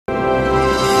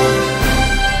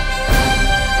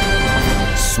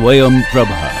Swayam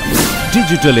Prabha.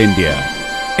 Digital India.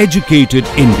 Educated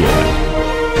India.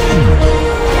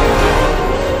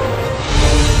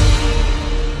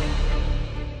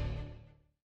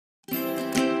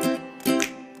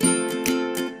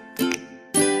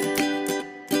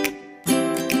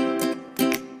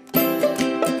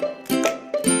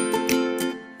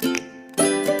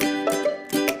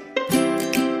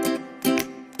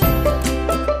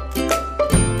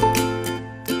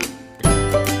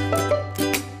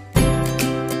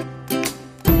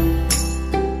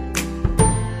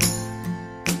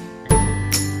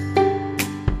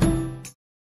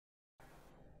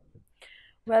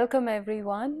 Welcome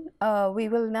everyone. We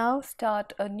will now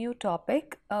start a new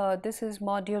topic. This is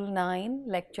Module 9,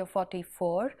 Lecture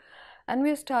 44, and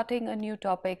we're starting a new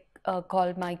topic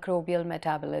called Microbial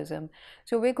Metabolism.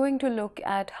 So we're going to look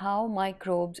at how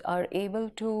microbes are able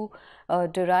to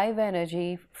derive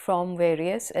energy from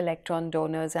various electron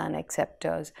donors and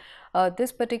acceptors.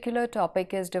 This particular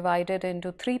topic is divided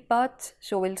into 3 parts,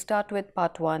 so we'll start with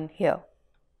part 1 here.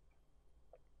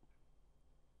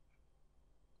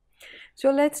 So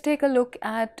let's take a look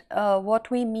at what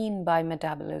we mean by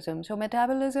metabolism. So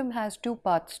metabolism has 2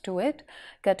 parts to it,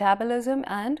 catabolism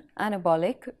and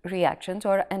anabolic reactions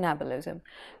or anabolism.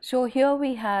 So here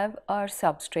we have our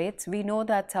substrates. We know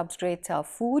that substrates are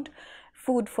food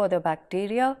for the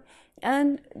bacteria,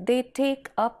 and they take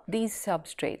up these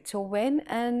substrates. So when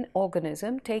an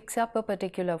organism takes up a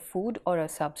particular food or a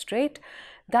substrate,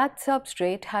 that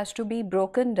substrate has to be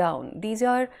broken down. These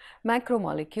are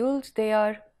macromolecules. They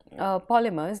are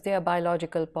polymers, they are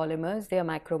biological polymers, they are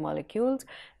macromolecules.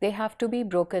 They have to be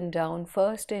broken down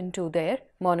first into their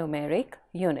monomeric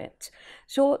units.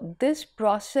 So this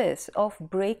process of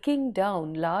breaking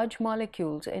down large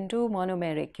molecules into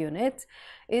monomeric units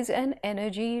is an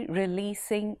energy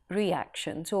releasing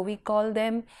reaction. So we call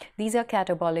them, these are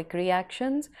catabolic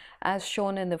reactions as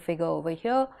shown in the figure over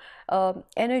here.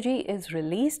 Energy is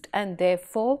released and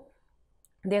therefore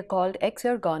they're called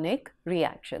exergonic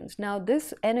reactions. Now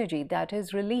this energy that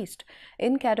is released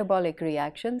in catabolic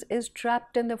reactions is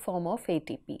trapped in the form of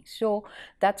ATP. So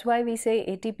that's why we say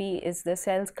ATP is the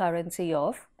cell's currency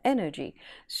of energy.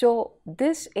 So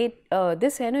this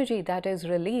energy that is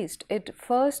released, it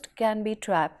first can be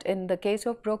trapped. In the case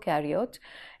of prokaryotes,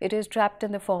 it is trapped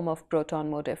in the form of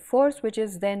proton motive force, which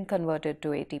is then converted to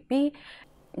ATP.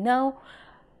 Now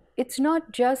it's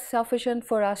not just sufficient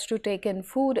for us to take in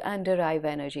food and derive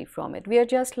energy from it. We are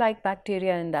just like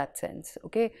bacteria in that sense,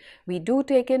 okay? We do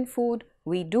take in food,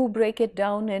 we do break it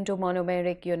down into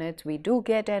monomeric units, we do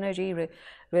get energy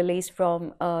released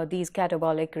from these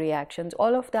catabolic reactions.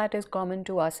 All of that is common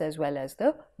to us as well as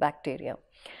the bacteria.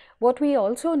 What we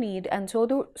also need, and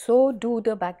so do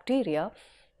the bacteria,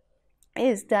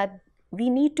 is that we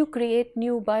need to create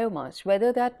new biomass,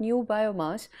 whether that new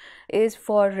biomass is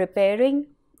for repairing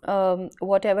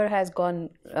whatever has gone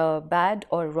bad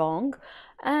or wrong,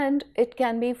 and it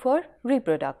can be for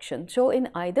reproduction. So in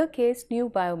either case, new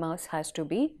biomass has to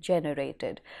be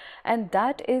generated, and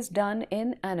that is done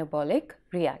in anabolic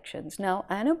reactions. Now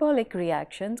anabolic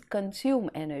reactions consume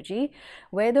energy,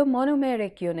 where the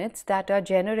monomeric units that are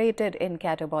generated in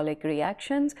catabolic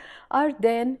reactions are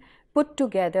then put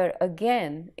together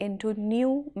again into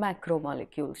new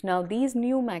macromolecules. Now these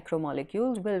new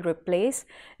macromolecules will replace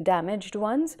damaged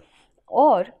ones,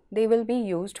 or they will be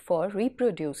used for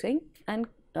reproducing and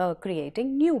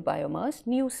creating new biomass,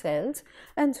 new cells,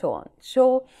 and so on.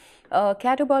 So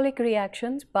catabolic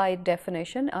reactions by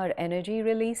definition are energy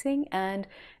releasing and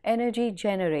energy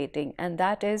generating, and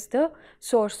that is the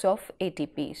source of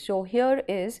ATP. So here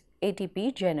is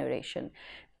ATP generation.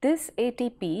 This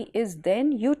ATP is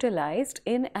then utilized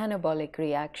in anabolic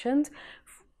reactions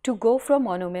to go from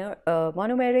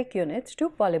monomeric units to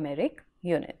polymeric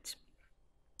units.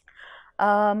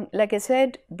 Like I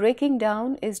said, breaking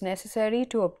down is necessary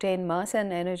to obtain mass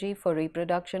and energy for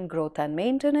reproduction, growth, and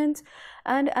maintenance,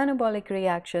 and anabolic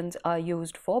reactions are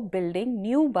used for building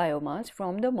new biomass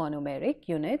from the monomeric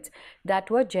units that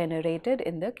were generated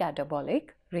in the catabolic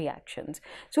reactions.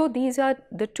 So these are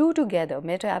the two together.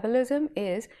 Metabolism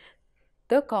is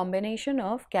the combination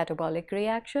of catabolic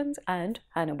reactions and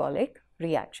anabolic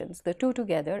reactions. The two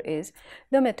together is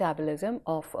the metabolism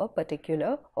of a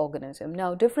particular organism.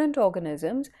 Now different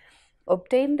organisms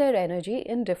obtain their energy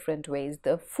in different ways.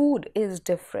 The food is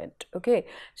different, okay?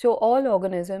 So all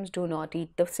organisms do not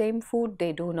eat the same food,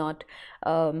 they do not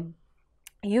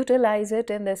utilize it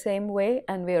in the same way,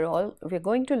 and we're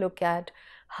going to look at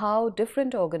how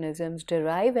different organisms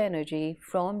derive energy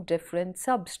from different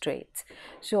substrates.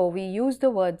 So we use the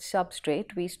word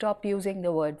substrate, we stop using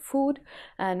the word food,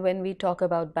 and when we talk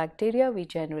about bacteria, we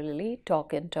generally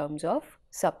talk in terms of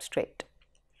substrate.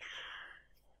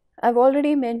 I've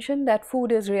already mentioned that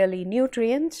food is really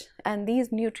nutrients, and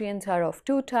these nutrients are of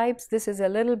two types. This is a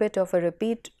little bit of a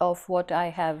repeat of what I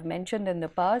have mentioned in the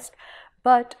past,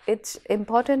 but it's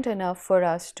important enough for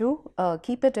us to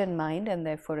keep it in mind, and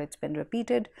therefore it's been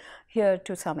repeated here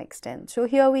to some extent. So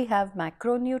here we have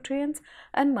macronutrients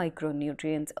and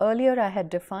micronutrients. Earlier I had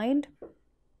defined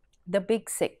the big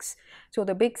six. So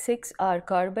the big six are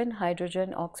carbon,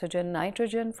 hydrogen, oxygen,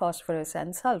 nitrogen, phosphorus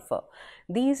and sulfur.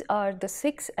 These are the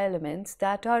 6 elements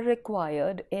that are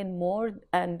required in more,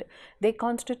 and they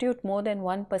constitute more than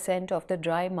 1% of the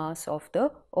dry mass of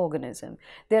the organism.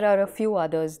 There are a few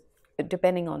others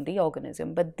depending on the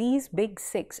organism, but these big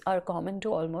 6 are common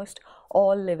to almost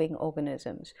all living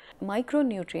organisms.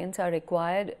 Micronutrients are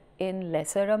required in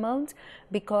lesser amounts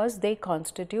because they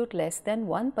constitute less than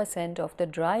 1% of the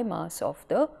dry mass of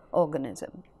the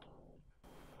organism.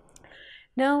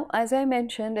 Now, as I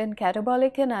mentioned, in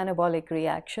catabolic and anabolic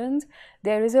reactions,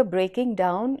 there is a breaking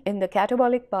down. In the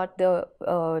catabolic part, the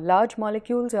large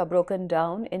molecules are broken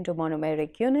down into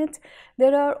monomeric units.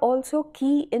 There are also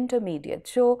key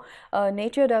intermediates. So,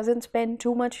 nature doesn't spend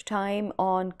too much time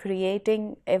on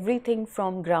creating everything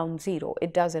from ground zero.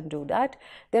 It doesn't do that.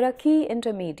 There are key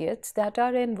intermediates that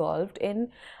are involved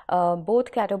in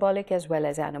both catabolic as well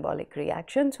as anabolic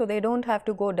reactions. So, they don't have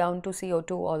to go down to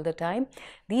CO2 all the time.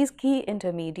 These key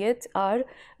intermediates are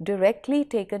directly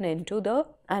taken into the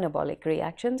anabolic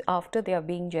reactions after they are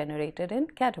being generated in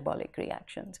catabolic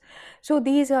reactions. So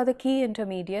these are the key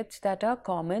intermediates that are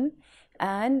common,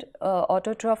 and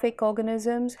autotrophic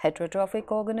organisms,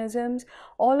 heterotrophic organisms,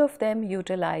 all of them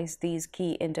utilize these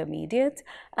key intermediates,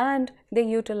 and they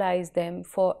utilize them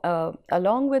for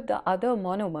along with the other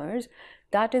monomers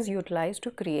that is utilized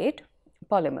to create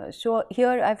polymers. So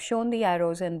here I've shown the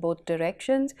arrows in both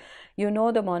directions. You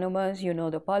know the monomers, you know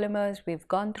the polymers. We've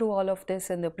gone through all of this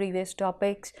in the previous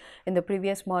topics, in the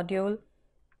previous module.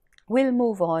 We'll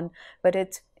move on, but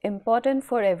it's important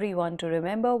for everyone to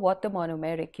remember what the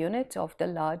monomeric units of the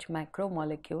large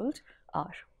macromolecules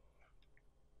are.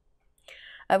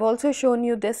 I've also shown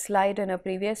you this slide in the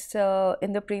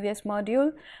previous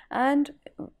module, and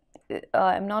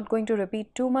I'm not going to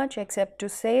repeat too much except to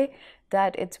say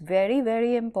that it's very,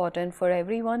 very important for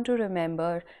everyone to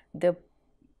remember the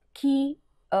key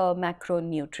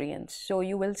macronutrients. So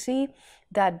you will see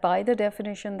that by the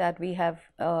definition that we have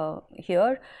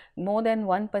here, more than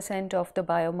 1% of the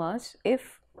biomass,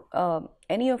 if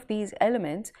any of these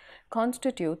elements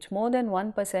constitutes more than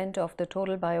 1% of the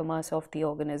total biomass of the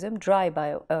organism,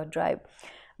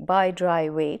 by dry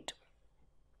weight,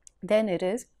 then it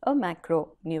is a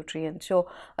macronutrient. So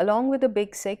along with the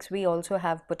big 6, we also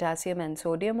have potassium and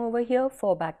sodium over here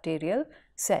for bacterial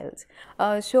cells.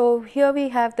 So here we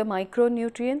have the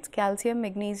micronutrients: calcium,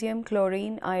 magnesium,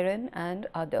 chlorine, iron and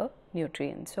other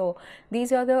nutrients. So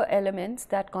these are the elements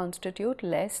that constitute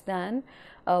less than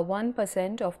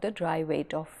 1% of the dry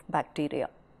weight of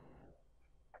bacteria.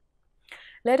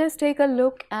 Let us take a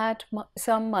look at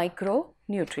some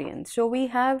micronutrients. So we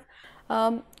have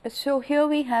so here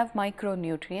we have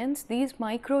micronutrients. These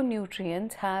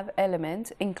micronutrients have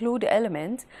elements, include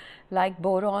elements like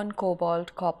boron,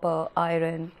 cobalt, copper,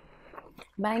 iron,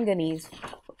 manganese,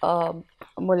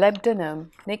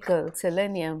 molybdenum, nickel,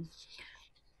 selenium,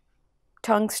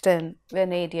 tungsten,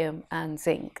 vanadium and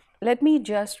zinc. Let me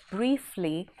just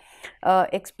briefly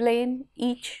explain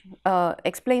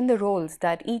the roles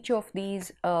that each of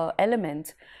these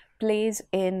elements plays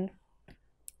in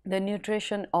the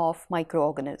nutrition of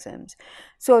microorganisms.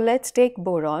 So let's take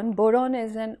boron. Boron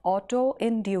is an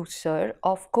auto-inducer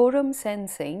of quorum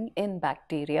sensing in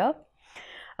bacteria.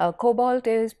 Cobalt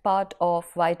is part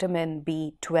of vitamin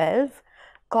B12.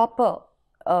 Copper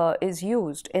is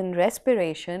used in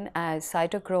respiration as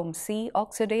cytochrome C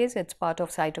oxidase. It's part of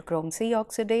cytochrome C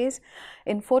oxidase.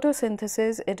 In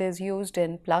photosynthesis, it is used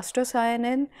in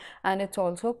plastocyanin, and it's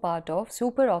also part of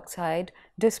superoxide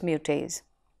dismutase.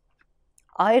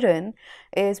 Iron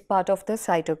is part of the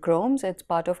cytochromes, it's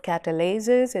part of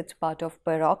catalases, it's part of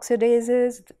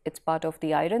peroxidases, it's part of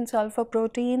the iron sulfur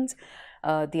proteins,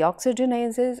 the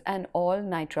oxygenases and all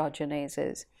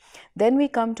nitrogenases. Then we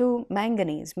come to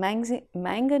manganese.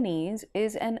 Manganese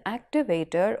is an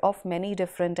activator of many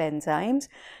different enzymes.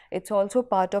 It's also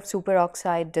part of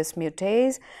superoxide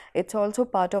dismutase. It's also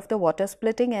part of the water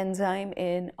splitting enzyme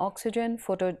in oxygen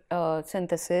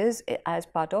photosynthesis as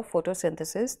part of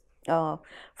photosynthesis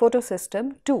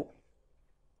photosystem 2.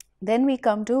 Then we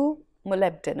come to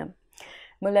molybdenum.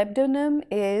 Molybdenum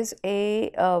is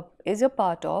a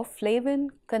part of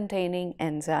flavin-containing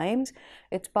enzymes.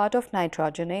 It's part of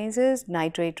nitrogenases,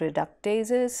 nitrate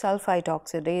reductases, sulfite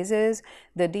oxidases,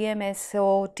 the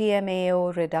DMSO,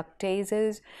 TMAO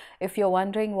reductases. If you're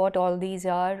wondering what all these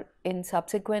are, in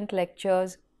subsequent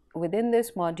lectures within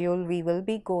this module, we will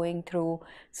be going through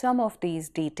some of these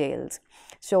details.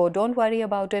 So don't worry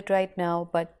about it right now,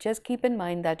 but just keep in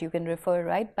mind that you can refer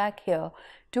right back here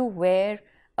to where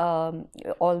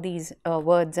all these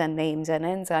words and names and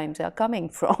enzymes are coming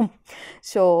from.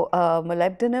 So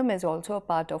molybdenum is also a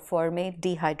part of formate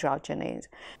dehydrogenase.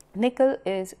 Nickel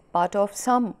is part of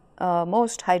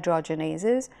most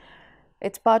hydrogenases.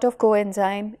 It's part of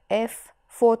coenzyme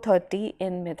F430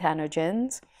 in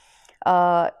methanogens.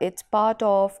 It's part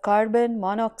of carbon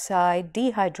monoxide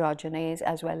dehydrogenase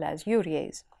as well as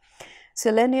urease.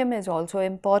 Selenium is also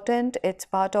important. It's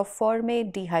part of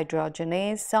formate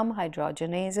dehydrogenase, some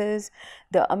hydrogenases,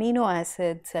 the amino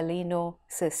acid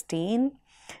selenocysteine.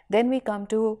 Then we come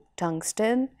to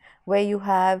tungsten, where you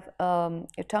have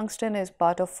tungsten is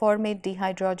part of formate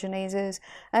dehydrogenases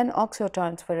and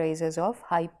oxotransferases of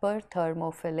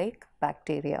hyperthermophilic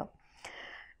bacteria.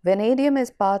 Vanadium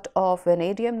is part of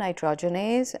vanadium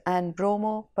nitrogenase and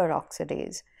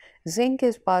bromoperoxidase. Zinc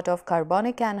is part of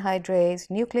carbonic anhydrase,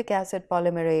 nucleic acid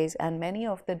polymerase, and many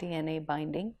of the DNA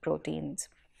binding proteins.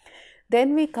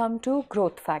 Then we come to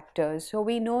growth factors. So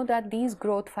we know that these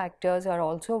growth factors are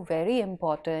also very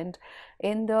important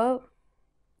in the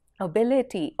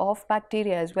ability of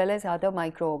bacteria as well as other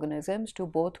microorganisms to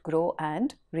both grow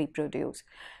and reproduce.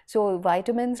 So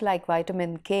vitamins like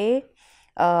vitamin K,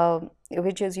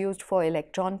 which is used for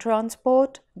electron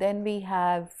transport. Then we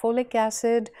have folic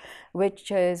acid,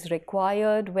 which is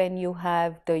required when you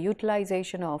have the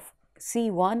utilization of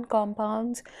C1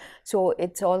 compounds. So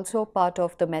it's also part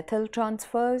of the methyl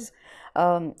transfers,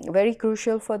 very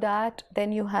crucial for that.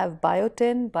 Then you have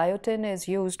biotin. Biotin is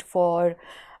used for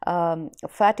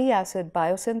fatty acid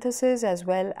biosynthesis as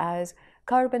well as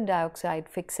carbon dioxide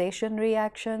fixation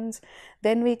reactions.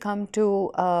 Then we come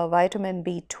to vitamin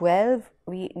B12.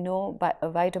 We know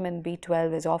vitamin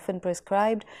B12 is often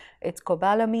prescribed. It's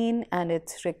cobalamin and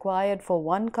it's required for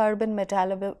 1-carbon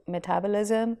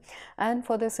metabolism and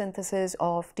for the synthesis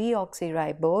of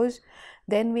deoxyribose.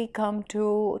 Then we come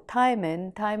to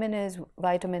thiamine. Thiamine is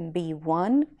vitamin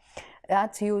B1.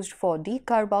 That's used for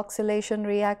decarboxylation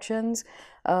reactions.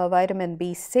 Vitamin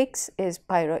B6 is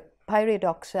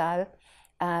pyridoxal,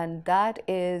 and that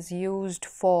is used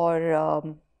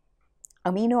for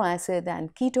amino acid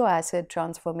and keto acid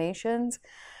transformations.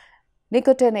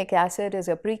 Nicotinic acid is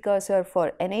a precursor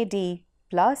for NAD+,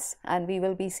 and we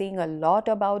will be seeing a lot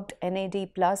about NAD+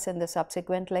 in the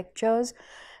subsequent lectures.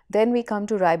 Then we come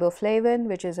to riboflavin,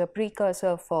 which is a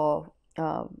precursor for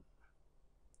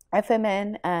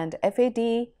FMN and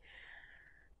FAD.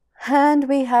 And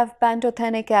we have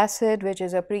pantothenic acid, which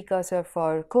is a precursor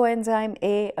for coenzyme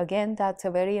A. Again, that's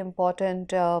a very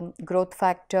important growth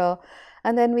factor.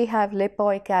 And then we have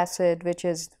lipoic acid, which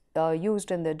is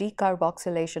used in the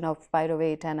decarboxylation of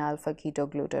pyruvate and alpha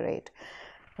ketoglutarate.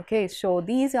 Okay, so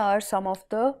these are some of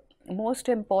the most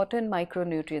important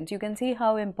micronutrients. You can see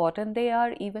how important they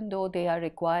are, even though they are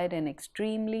required in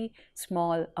extremely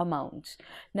small amounts.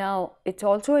 Now, it's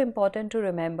also important to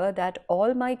remember that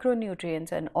all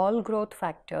micronutrients and all growth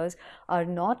factors are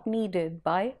not needed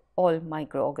by all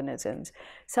microorganisms.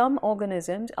 Some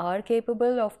organisms are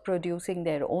capable of producing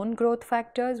their own growth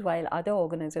factors, while other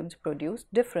organisms produce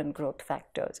different growth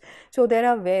factors. So there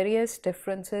are various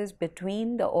differences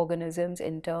between the organisms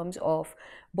in terms of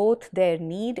both their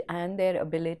need and their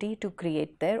ability to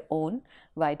create their own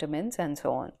vitamins and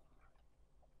so on.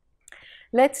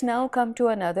 Let's now come to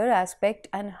another aspect,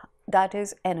 and that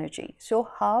is energy. So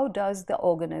how does the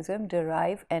organism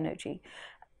derive energy?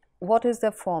 What is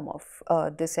the form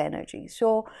of this energy?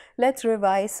 So let's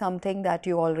revise something that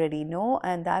you already know,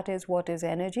 and that is, what is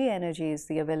energy? Energy is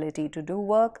the ability to do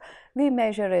work. We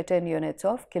measure it in units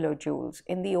of kilojoules.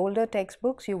 In the older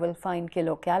textbooks, you will find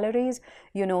kilocalories.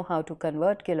 You know how to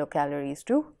convert kilocalories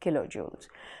to kilojoules.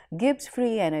 Gibbs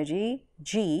free energy,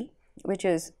 G, which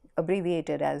is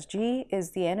abbreviated as G,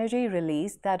 is the energy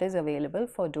released that is available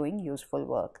for doing useful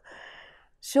work.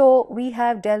 So we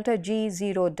have delta G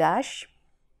 0 dash.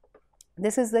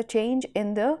 This is the change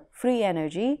in the free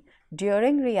energy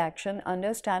during reaction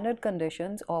under standard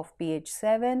conditions of pH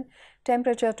 7,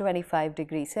 temperature 25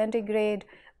 degrees centigrade,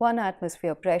 1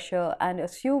 atmosphere pressure, and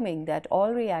assuming that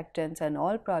all reactants and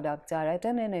all products are at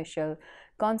an initial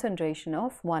concentration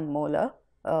of 1 molar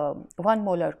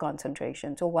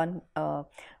concentration, so 1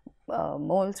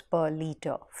 moles per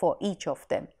liter for each of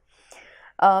them.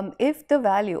 If the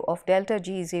value of delta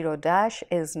G0 dash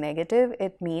is negative,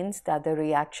 it means that the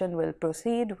reaction will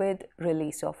proceed with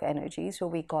release of energy. So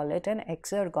we call it an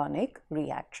exergonic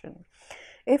reaction.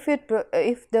 If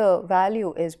the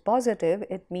value is positive,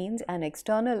 it means an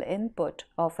external input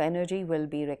of energy will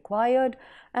be required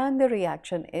and the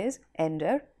reaction is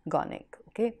endergonic.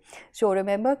 Okay. So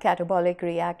remember, catabolic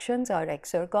reactions are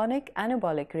exergonic,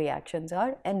 anabolic reactions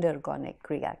are endergonic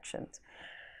reactions.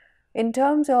 In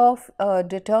terms of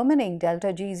determining delta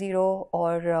G0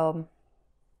 or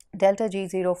delta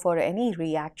G0 for any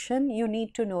reaction, you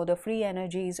need to know the free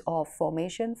energies of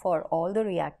formation for all the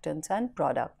reactants and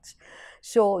products.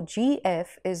 So GF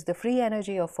is the free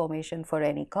energy of formation for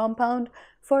any compound.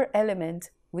 For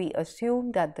elements, we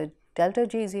assume that the delta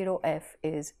G0F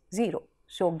is 0.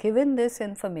 So given this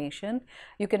information,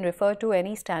 you can refer to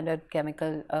any standard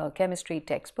chemistry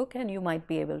textbook and you might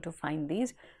be able to find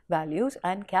these values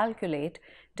and calculate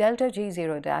delta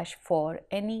G0 dash for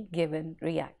any given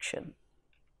reaction.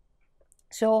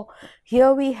 So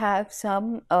here we have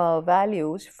some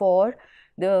values for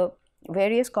the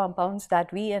various compounds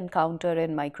that we encounter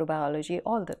in microbiology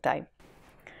all the time.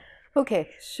 Okay,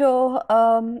 so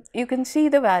you can see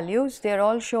the values, they're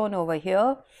all shown over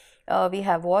here. We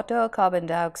have water, carbon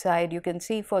dioxide. You can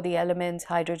see for the elements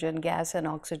hydrogen gas and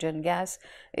oxygen gas,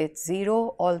 it's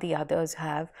 0. All the others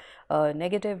have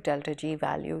negative delta G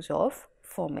values of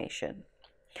formation.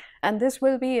 And this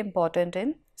will be important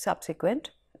in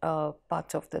subsequent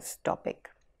parts of this topic.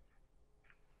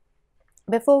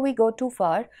 Before we go too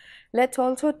far, let's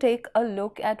also take a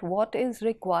look at what is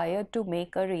required to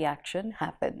make a reaction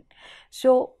happen.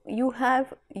 So you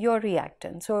have your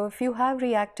reactants. So if you have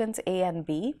reactants A and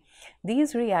B,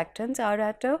 these reactants are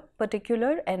at a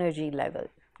particular energy level.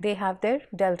 They have their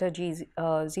delta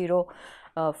G0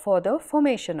 for the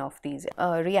formation of these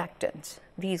reactants,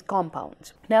 these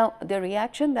compounds. Now the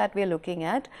reaction that we are looking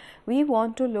at, we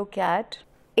want to look at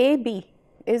AB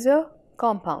is a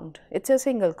compound, it's a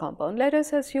single compound. Let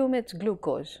us assume it's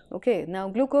glucose. Okay, now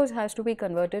glucose has to be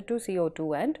converted to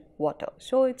CO2 and water.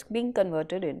 So it's being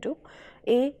converted into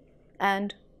A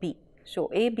and B.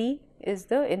 So AB is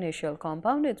the initial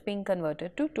compound, it's being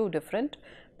converted to two different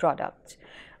products.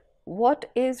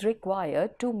 What is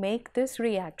required to make this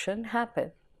reaction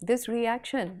happen? This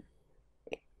reaction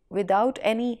without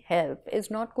any help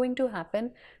is not going to happen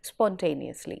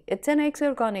spontaneously. It's an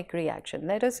exergonic reaction.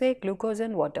 Let us say glucose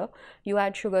and water, you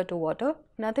add sugar to water,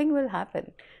 nothing will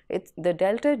happen. It's the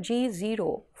delta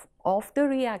G0 of the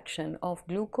reaction of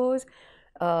glucose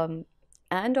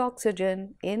and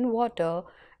oxygen in water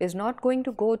is not going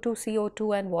to go to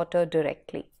CO2 and water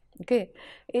directly. Okay,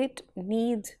 it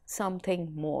needs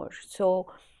something more.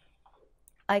 So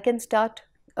I can start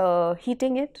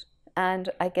heating it and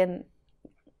I can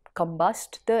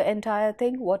combust the entire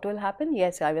thing. What will happen?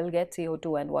 Yes, I will get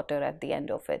CO2 and water at the end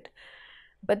of it.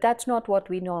 But that's not what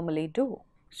we normally do.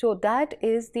 So that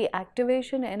is the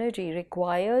activation energy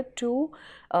required to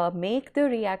make the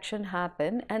reaction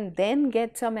happen and then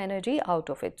get some energy out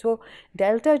of it. So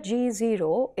delta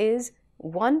G0 is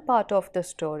one part of the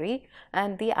story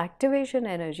and the activation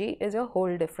energy is a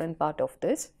whole different part of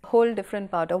this, whole different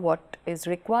part of what is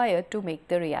required to make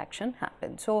the reaction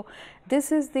happen. So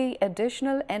this is the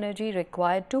additional energy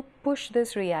required to push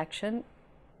this reaction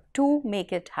to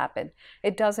make it happen.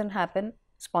 It doesn't happen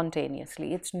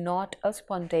spontaneously. It's not a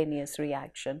spontaneous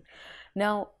reaction.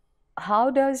 Now, how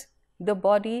does the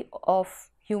body of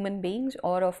human beings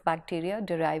or of bacteria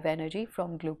derive energy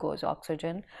from glucose,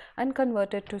 oxygen and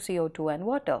convert it to CO2 and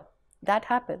water? That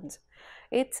happens.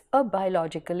 It's a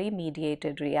biologically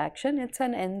mediated reaction. It's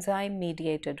an enzyme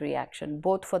mediated reaction,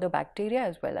 both for the bacteria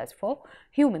as well as for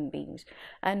human beings.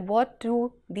 And what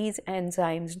do these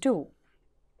enzymes do?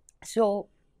 So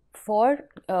for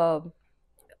the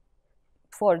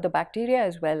bacteria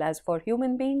as well as for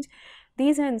human beings,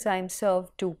 these enzymes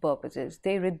serve two purposes.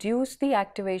 They reduce the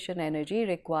activation energy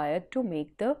required to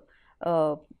make the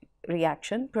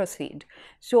reaction proceed.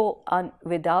 So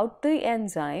without the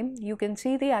enzyme, you can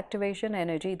see the activation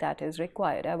energy that is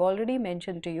required. I've already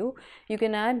mentioned to you, you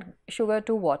can add sugar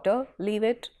to water, leave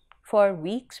it for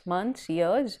weeks, months,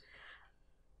 years.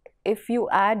 If you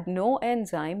add no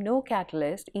enzyme, no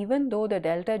catalyst, even though the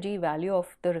delta G value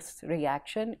of the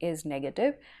reaction is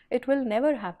negative, it will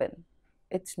never happen.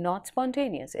 It's not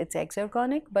spontaneous. It's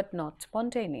exergonic but not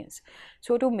spontaneous.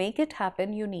 So to make it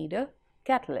happen, you need a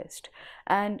catalyst,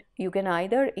 and you can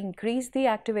either increase the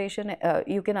activation,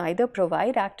 you can either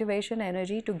provide activation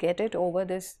energy to get it over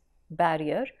this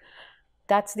barrier.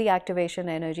 that's the activation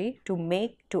energy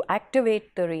to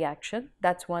activate the reaction.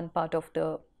 That's one part of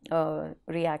the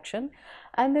reaction.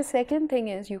 And the second thing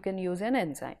is you can use an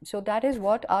enzyme. So that is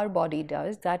what our body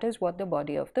does. That is what the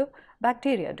body of the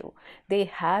bacteria do. They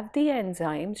have the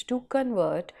enzymes to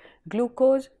convert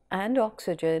glucose and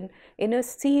oxygen in a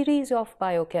series of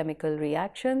biochemical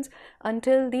reactions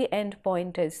until the end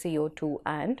point is CO2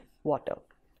 and water.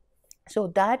 So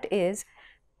that is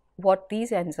what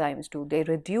these enzymes do. They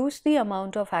reduce the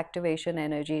amount of activation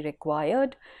energy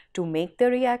required to make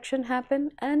the reaction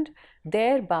happen, and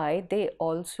thereby they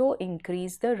also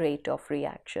increase the rate of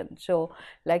reaction. So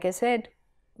like I said,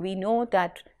 we know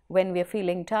that when we're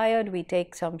feeling tired, we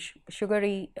take some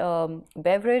sugary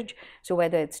beverage. So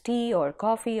whether it's tea or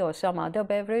coffee or some other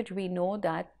beverage, we know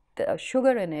that the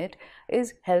sugar in it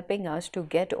is helping us to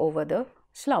get over the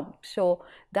slump. So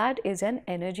that is an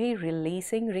energy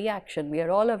releasing reaction. We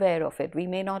are all aware of it. We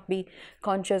may not be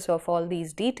conscious of all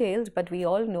these details, but we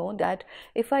all know that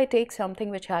if I take something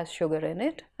which has sugar in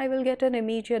it, I will get an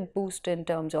immediate boost in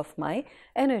terms of my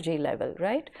energy level,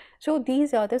 right? So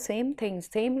these are the same things,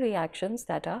 same reactions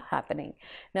that are happening.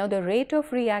 Now the rate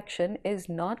of reaction is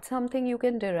not something you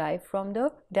can derive from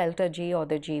the delta G or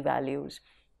the G values.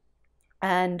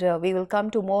 And we will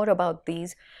come to more about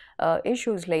these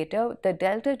issues later. The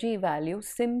delta G value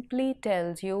simply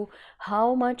tells you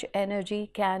how much energy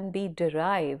can be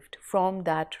derived from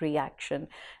that reaction.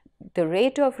 The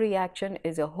rate of reaction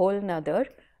is a whole nother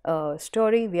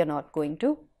story. We are not going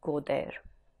to go there.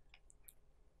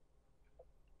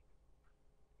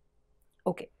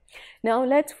 Okay, now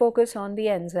let's focus on the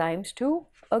enzymes to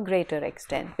a greater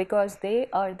extent, because they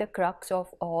are the crux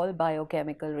of all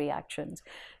biochemical reactions.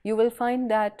 You will find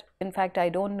that, in fact, I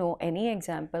don't know any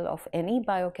example of any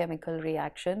biochemical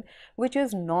reaction which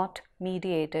is not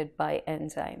mediated by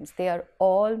enzymes. They are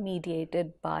all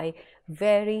mediated by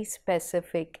very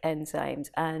specific enzymes.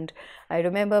 And I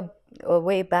remember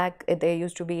way back there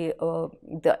used to be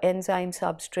the enzyme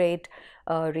substrate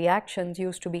reactions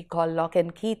used to be called lock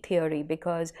and key theory,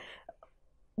 because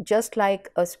just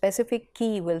like a specific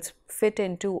key will fit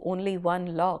into only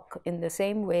one lock, in the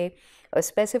same way a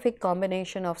specific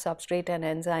combination of substrate and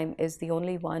enzyme is the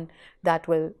only one that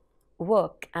will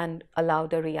work and allow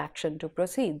the reaction to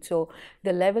proceed. So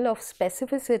the level of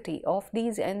specificity of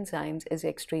these enzymes is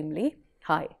extremely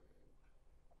high.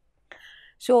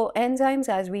 So enzymes,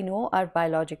 as we know, are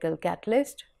biological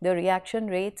catalysts. The reaction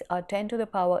rates are 10 to the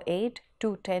power 8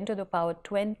 to 10 to the power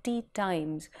 20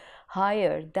 times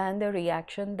higher than the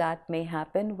reaction that may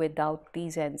happen without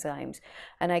these enzymes.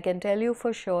 And I can tell you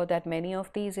for sure that many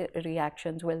of these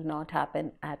reactions will not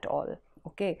happen at all.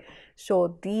 Okay,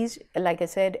 so these, like I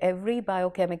said, every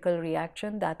biochemical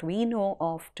reaction that we know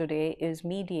of today is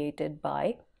mediated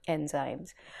by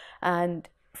enzymes. And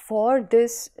for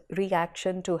this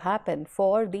reaction to happen,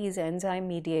 for these enzyme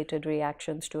mediated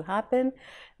reactions to happen,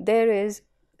 there is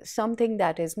something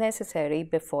that is necessary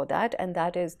before that, and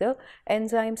that is the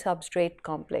enzyme substrate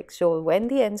complex. So when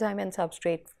the enzyme and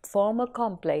substrate form a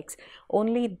complex,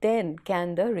 only then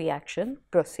can the reaction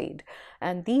proceed.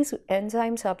 And these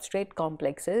enzyme substrate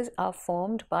complexes are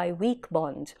formed by weak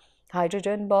bonds.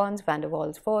 Hydrogen bonds, van der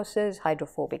Waals forces,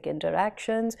 hydrophobic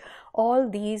interactions, all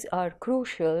these are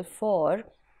crucial for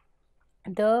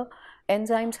the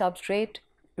enzyme substrate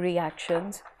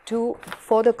reactions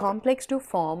for the complex to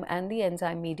form and the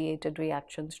enzyme mediated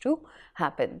reactions to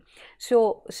happen.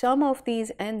 So some of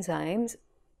these enzymes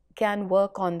can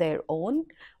work on their own,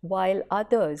 while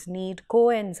others need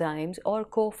coenzymes or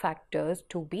cofactors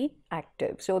to be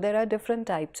active. So there are different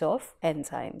types of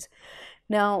enzymes.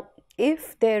 Now,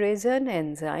 if there is an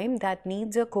enzyme that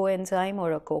needs a coenzyme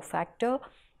or a cofactor,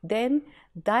 then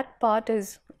that part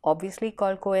is obviously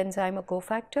called coenzyme or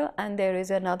cofactor, and there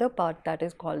is another part that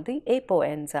is called the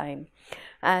apoenzyme,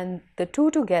 and the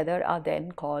two together are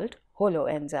then called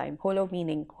holoenzyme. Holo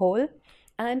meaning whole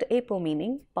and apo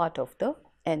meaning part of the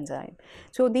enzyme.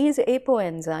 So these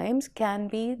apoenzymes can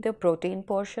be the protein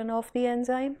portion of the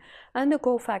enzyme, and the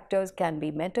cofactors can be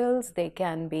metals, they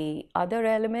can be other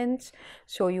elements.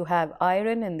 So you have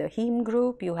iron in the heme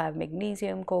group, you have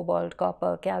magnesium, cobalt,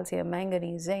 copper, calcium,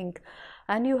 manganese, zinc,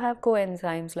 and you have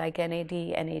coenzymes like NAD,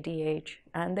 NADH,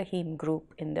 and the heme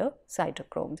group in the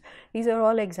cytochromes. These are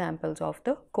all examples of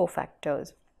the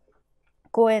cofactors.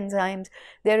 Coenzymes,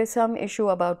 there is some issue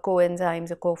about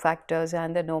coenzymes, cofactors,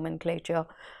 and the nomenclature.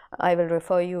 I will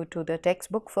refer you to the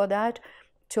textbook for that.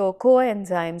 So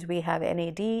coenzymes, we have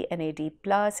NAD, NAD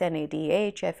plus,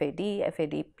 NADH, FAD,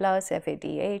 FAD plus,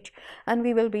 FADH, and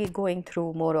we will be going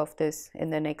through more of this in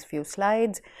the next few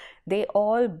slides. they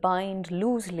all bind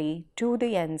loosely to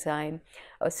the enzyme.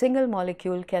 A single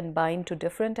molecule can bind to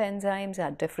different enzymes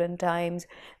at different times.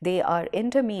 They are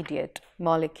intermediate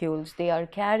molecules. They are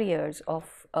carriers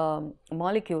of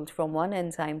molecules from one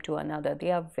enzyme to another.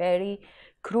 They are very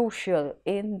crucial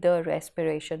in the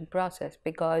respiration process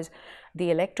because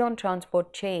the electron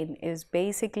transport chain is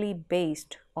basically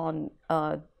based on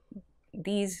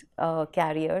these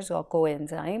carriers or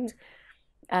coenzymes,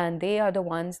 and they are the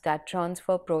ones that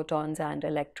transfer protons and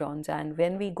electrons. And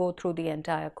when we go through the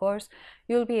entire course,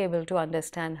 you'll be able to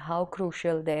understand how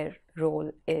crucial their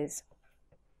role is.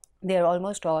 They are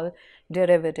almost all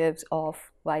derivatives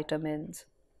of vitamins.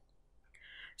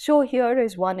 So here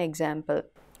is one example.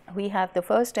 We have the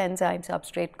first enzyme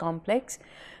substrate complex.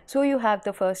 So you have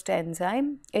the first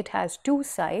enzyme. It has two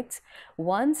sites.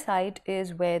 One site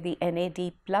is where the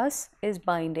NAD plus is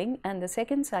binding, and the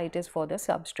second site is for the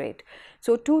substrate.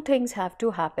 So two things have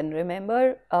to happen.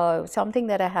 Remember, something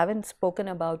that I haven't spoken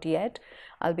about yet,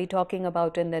 I'll be talking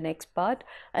about in the next part,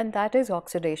 and that is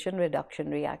oxidation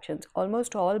reduction reactions.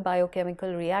 Almost all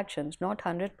biochemical reactions, not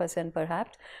 100%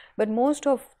 perhaps, but most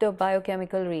of the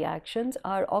biochemical reactions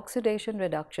are oxidation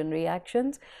reduction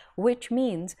reactions, which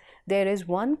means there is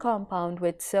one compound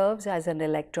which serves as an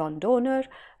electron donor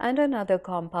and another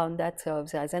compound that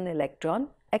serves as an electron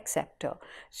acceptor.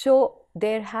 So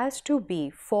there has to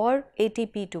be, for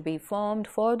ATP to be formed,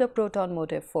 for the proton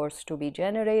motive force to be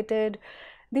generated,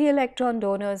 the electron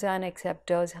donors and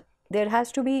acceptors, there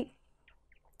has to be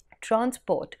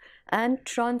transport and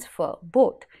transfer,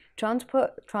 both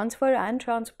transfer and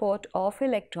transport of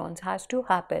electrons has to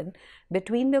happen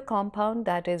between the compound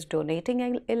that is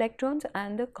donating electrons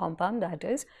and the compound that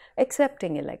is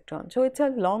accepting electrons. So it's a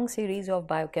long series of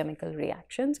biochemical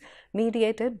reactions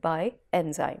mediated by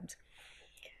enzymes.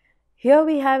 Here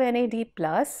we have NAD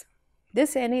plus.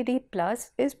 This NAD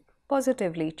plus is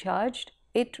positively charged.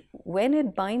 When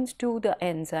it binds to the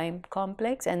enzyme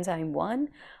complex, enzyme 1,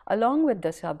 along with the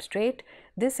substrate,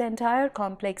 this entire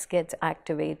complex gets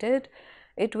activated.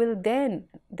 It will then,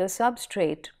 the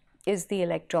substrate is the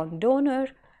electron donor,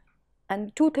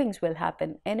 and two things will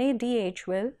happen.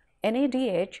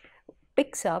 NADH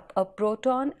picks up a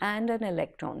proton and an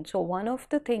electron. So one of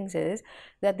the things is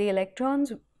that the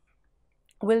electrons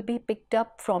will be picked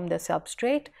up from the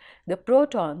substrate, the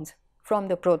protons from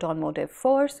the proton motive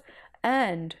force,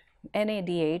 and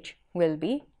NADH will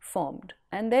be formed,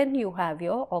 and then you have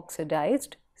your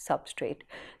oxidized substrate.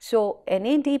 So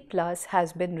NAD plus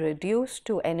has been reduced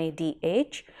to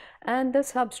NADH and the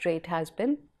substrate has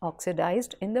been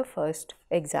oxidized in the first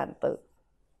example.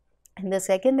 In the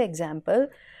second example,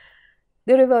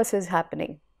 the reverse is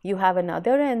happening. You have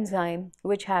another enzyme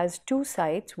which has two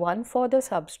sites, one for the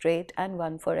substrate and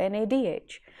one for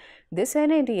NADH. This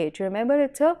NADH, remember,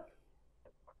 it's a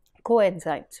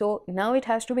coenzyme. So now it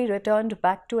has to be returned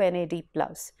back to NAD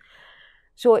plus.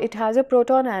 So it has a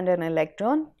proton and an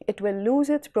electron. It will lose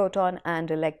its proton and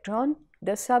electron.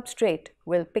 The substrate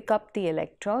will pick up the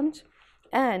electrons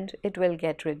and it will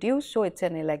get reduced. So it's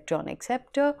an electron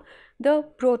acceptor. The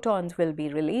protons will be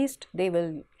released. They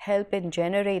will help in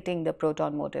generating the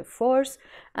proton motive force,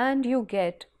 and you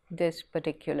get this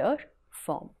particular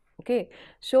form. Okay,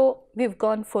 so we've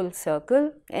gone full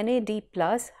circle. NAD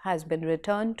plus has been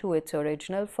returned to its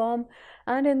original form,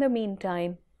 and in the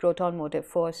meantime, proton motive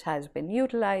force has been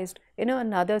utilized in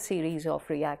another series of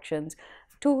reactions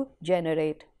to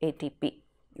generate ATP.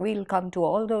 We'll come to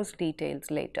all those details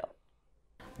later.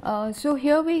 So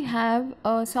here we have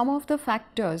some of the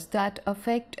factors that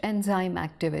affect enzyme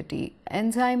activity.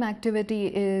 Enzyme activity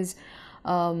is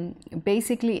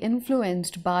basically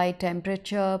influenced by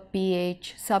temperature,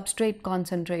 pH, substrate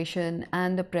concentration,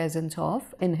 and the presence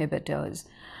of inhibitors.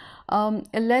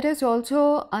 Let us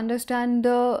also understand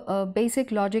the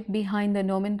basic logic behind the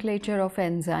nomenclature of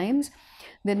enzymes.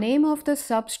 The name of the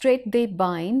substrate they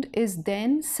bind is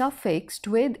then suffixed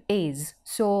with ase.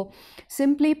 So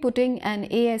simply putting an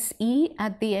ASE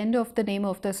at the end of the name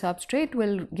of the substrate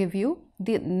will give you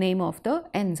the name of the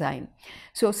enzyme.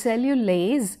 So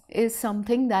cellulase is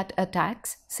something that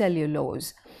attacks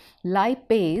cellulose.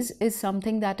 Lipase is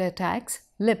something that attacks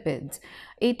lipids.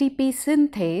 ATP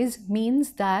synthase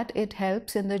means that it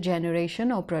helps in the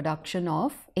generation or production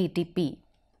of ATP.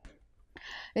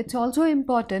 It's also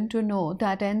important to know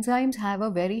that enzymes have a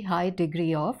very high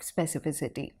degree of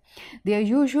specificity. They are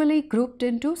usually grouped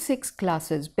into 6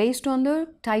 classes based on the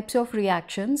types of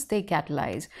reactions they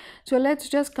catalyze. So let's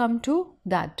just come to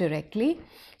that directly.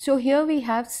 So here we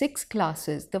have 6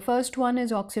 classes. The first one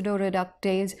is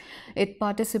oxidoreductase. It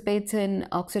participates in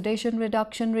oxidation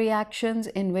reduction reactions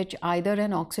in which either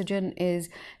an oxygen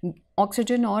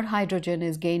or hydrogen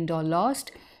is gained or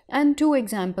lost. And two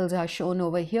examples are shown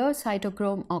over here,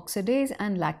 cytochrome oxidase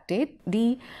and lactate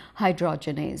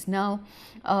dehydrogenase. Now,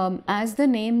 as the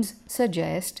names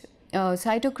suggest,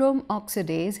 cytochrome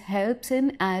oxidase helps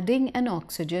in adding an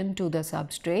oxygen to the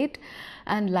substrate,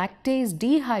 and lactase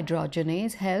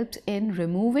dehydrogenase helps in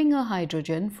removing a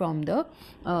hydrogen from the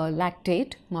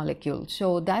lactate molecule.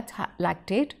 So that's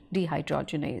lactate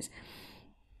dehydrogenase.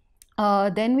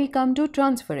 Then we come to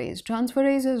transferase.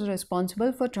 Transferase is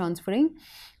responsible for transferring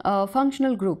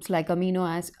functional groups like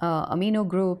amino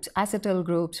groups, acetyl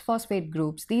groups, phosphate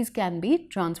groups. These can be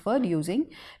transferred using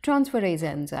transferase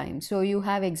enzymes. So you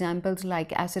have examples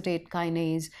like acetate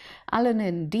kinase,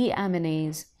 alanine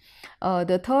deaminase.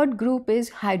 The third group is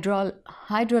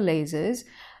hydrolases,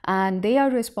 and they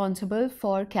are responsible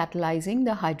for catalyzing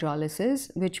the hydrolysis,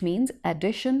 which means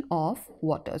addition of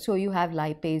water. So you have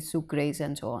lipase, sucrase,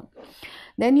 and so on.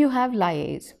 Then you have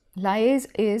lyase. Lyase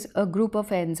is a group of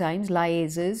enzymes.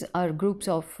 Lyases are groups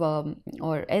of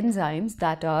or enzymes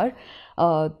that are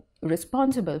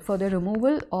responsible for the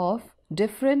removal of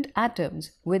different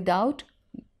atoms without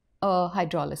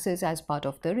hydrolysis as part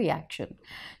of the reaction.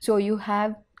 So you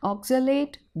have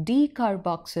oxalate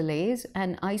decarboxylase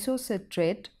and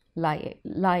isocitrate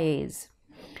lyase.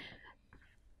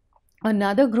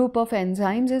 Another group of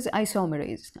enzymes is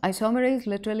isomerase. Isomerase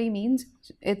literally means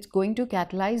it's going to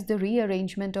catalyze the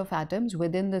rearrangement of atoms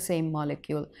within the same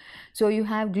molecule. So you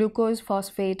have glucose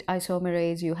phosphate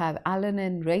isomerase, you have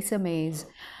alanine racemase.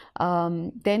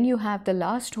 Then you have the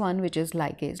last one, which is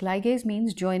ligase. Ligase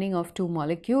means joining of two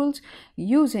molecules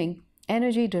using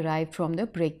energy derived from the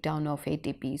breakdown of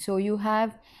ATP. So you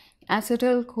have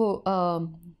acetyl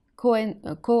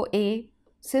CoA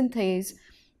synthase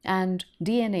and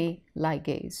DNA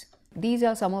ligase. These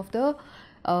are some of the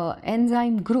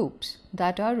enzyme groups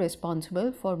that are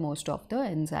responsible for most of the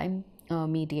enzyme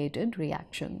mediated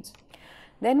reactions.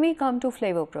 Then we come to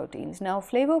flavoproteins. Now,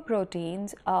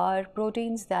 flavoproteins are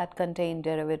proteins that contain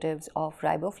derivatives of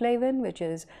riboflavin, which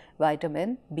is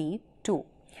vitamin B2.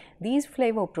 These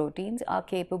flavoproteins are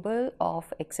capable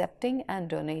of accepting and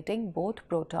donating both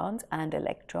protons and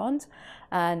electrons,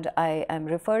 and I am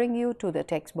referring you to the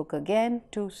textbook again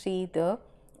to see the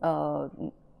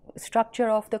structure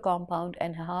of the compound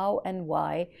and how and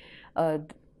why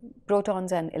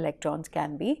protons and electrons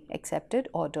can be accepted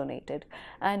or donated.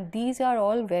 And these are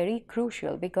all very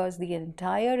crucial because the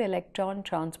entire electron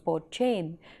transport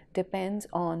chain depends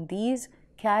on these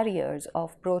carriers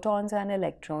of protons and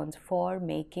electrons for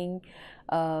making,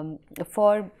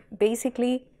 for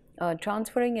basically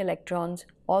transferring electrons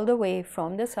all the way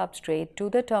from the substrate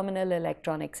to the terminal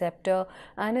electron acceptor,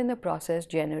 and in the process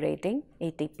generating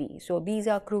ATP. So these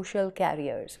are crucial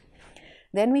carriers.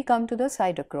 Then we come to the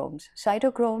cytochromes.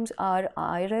 Cytochromes are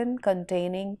iron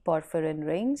containing porphyrin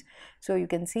rings. So you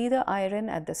can see the iron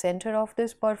at the center of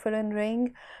this porphyrin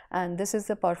ring, and this is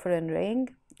the porphyrin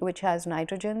ring which has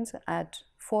nitrogens at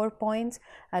 4 points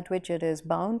at which it is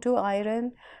bound to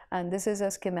iron, and this is a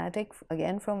schematic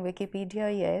again from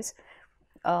Wikipedia, yes.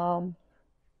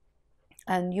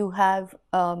 And you have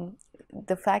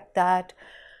the fact that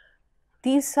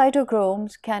these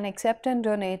cytochromes can accept and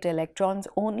donate electrons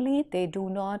only. They do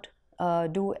not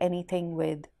do anything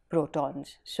with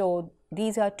protons. So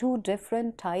these are two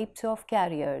different types of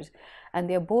carriers, and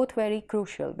they are both very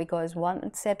crucial because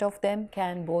one set of them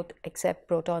can both accept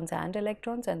protons and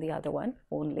electrons, and the other one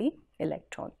only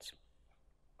electrons.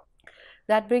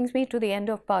 That brings me to the end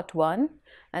of part 1,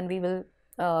 and we will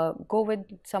go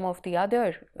with some of the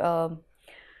other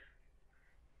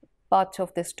parts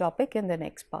of this topic in the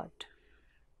next part.